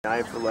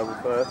Name for level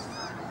first?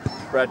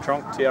 Brad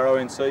Tronc,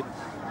 Tronc.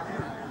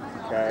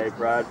 Okay,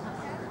 Brad.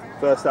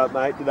 First up,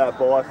 mate, did that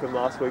bye from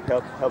last week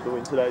help the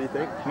win today, do you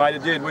think? Mate,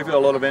 it did. We've got a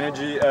lot of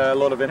energy, We've got a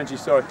lot of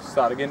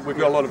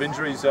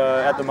injuries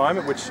at the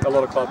moment, which a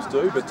lot of clubs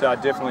do, but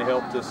definitely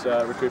helped us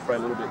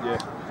recuperate a little bit,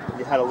 yeah.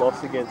 You had a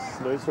loss against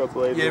Snoozer, I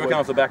believe. Yeah, we come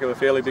off the back of a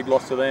fairly big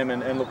loss to them,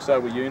 and look, so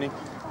were Uni.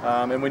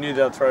 And we knew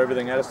they'd throw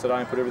everything at us today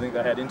and put everything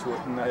they had into it,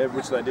 and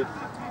which they did.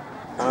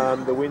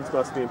 The wins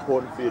must be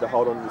important for you to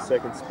hold on to the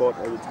second spot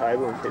at the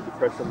table and keep the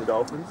pressure on the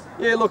Dolphins.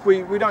 Yeah, look,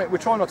 we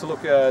try not to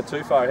look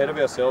too far ahead of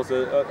ourselves.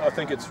 I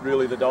think it's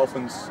really the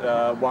Dolphins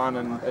one,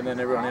 and then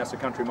everyone else, the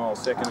country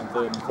miles second and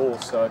third and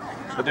fourth. So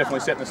they're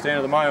definitely setting the standard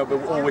at the moment.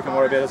 But all we can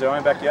worry about is our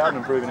own backyard and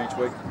improving each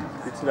week.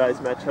 Did today's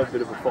match have a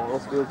bit of a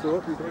finals feel to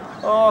it, do you think?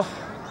 Oh,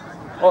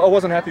 I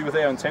wasn't happy with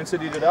our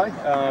intensity today,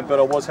 but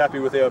I was happy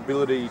with our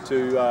ability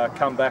to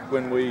come back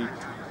when we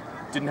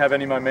didn't have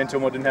any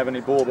momentum or didn't have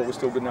any ball, but we're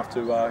still good enough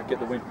to get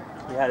the win.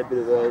 You had a bit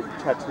of a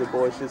chat to the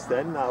boys just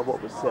then.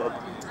 What was said?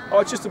 Oh,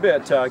 it's just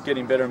about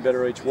getting better and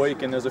better each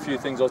week, and there's a few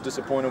things I was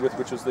disappointed with,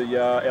 which was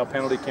our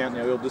penalty count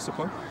and our ill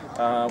discipline.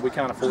 We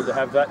can't afford to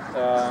have that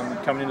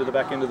coming into the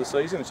back end of the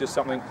season. It's just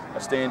something, a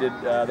standard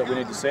that we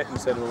need to set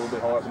and set it a little bit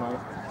higher at the moment.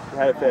 You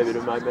had a fair bit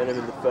of momentum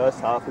in the first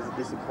half. Is it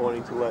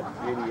disappointing to let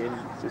Uni in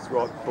just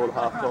right before the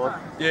half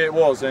time? Yeah, it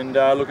was, and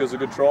look, it was a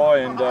good try,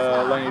 and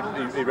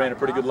Lenny, he ran a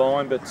pretty good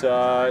line, but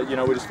you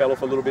know, we just fell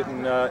off a little bit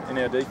in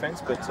our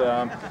defence. But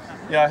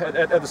you know,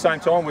 at the same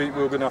time, we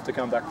were good enough to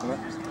come back from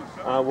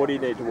that. What do you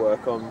need to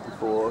work on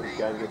before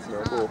going against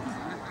Melbourne?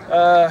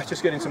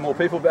 Just getting some more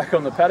people back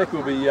on the paddock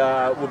will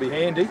be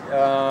handy.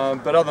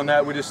 But other than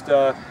that, we just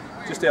our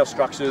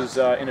structures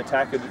in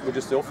attack were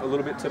just off a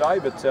little bit today.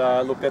 But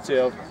look, that's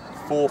our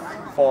 4th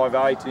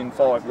 5-8 in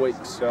 5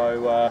 weeks,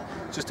 so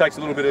it just takes a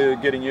little bit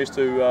of getting used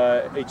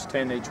to each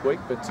 10 each week,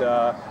 but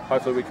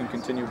hopefully we can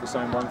continue with the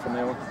same one from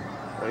now on.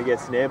 And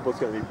against Nambour's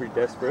going to be pretty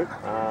desperate.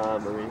 I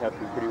mean, you have to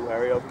be pretty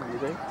wary of them, do you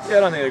think? Yeah, I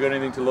don't think they've got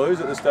anything to lose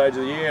at this stage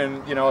of the year,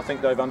 and you know, I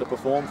think they've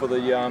underperformed for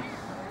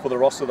the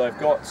roster they've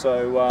got.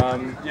 So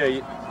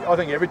yeah, I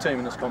think every team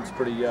in this comp's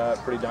pretty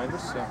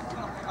dangerous. So.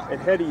 And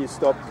how do you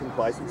stop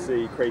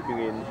complacency creeping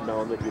in,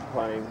 knowing that you're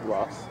playing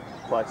last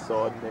place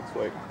side next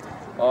week?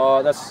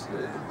 Oh, that's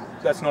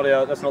not the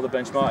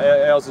benchmark.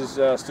 Ours is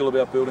still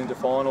about building to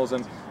finals,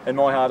 and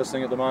my hardest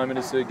thing at the moment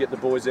is to get the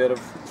boys out of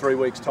 3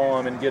 weeks'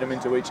 time and get them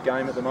into each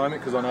game at the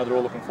moment, because I know they're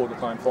all looking forward to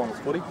playing finals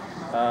footy.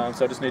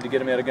 So I just need to get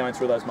them out of going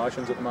through those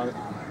motions at the moment.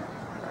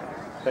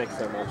 Thanks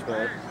so much,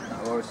 mate.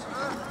 No worries.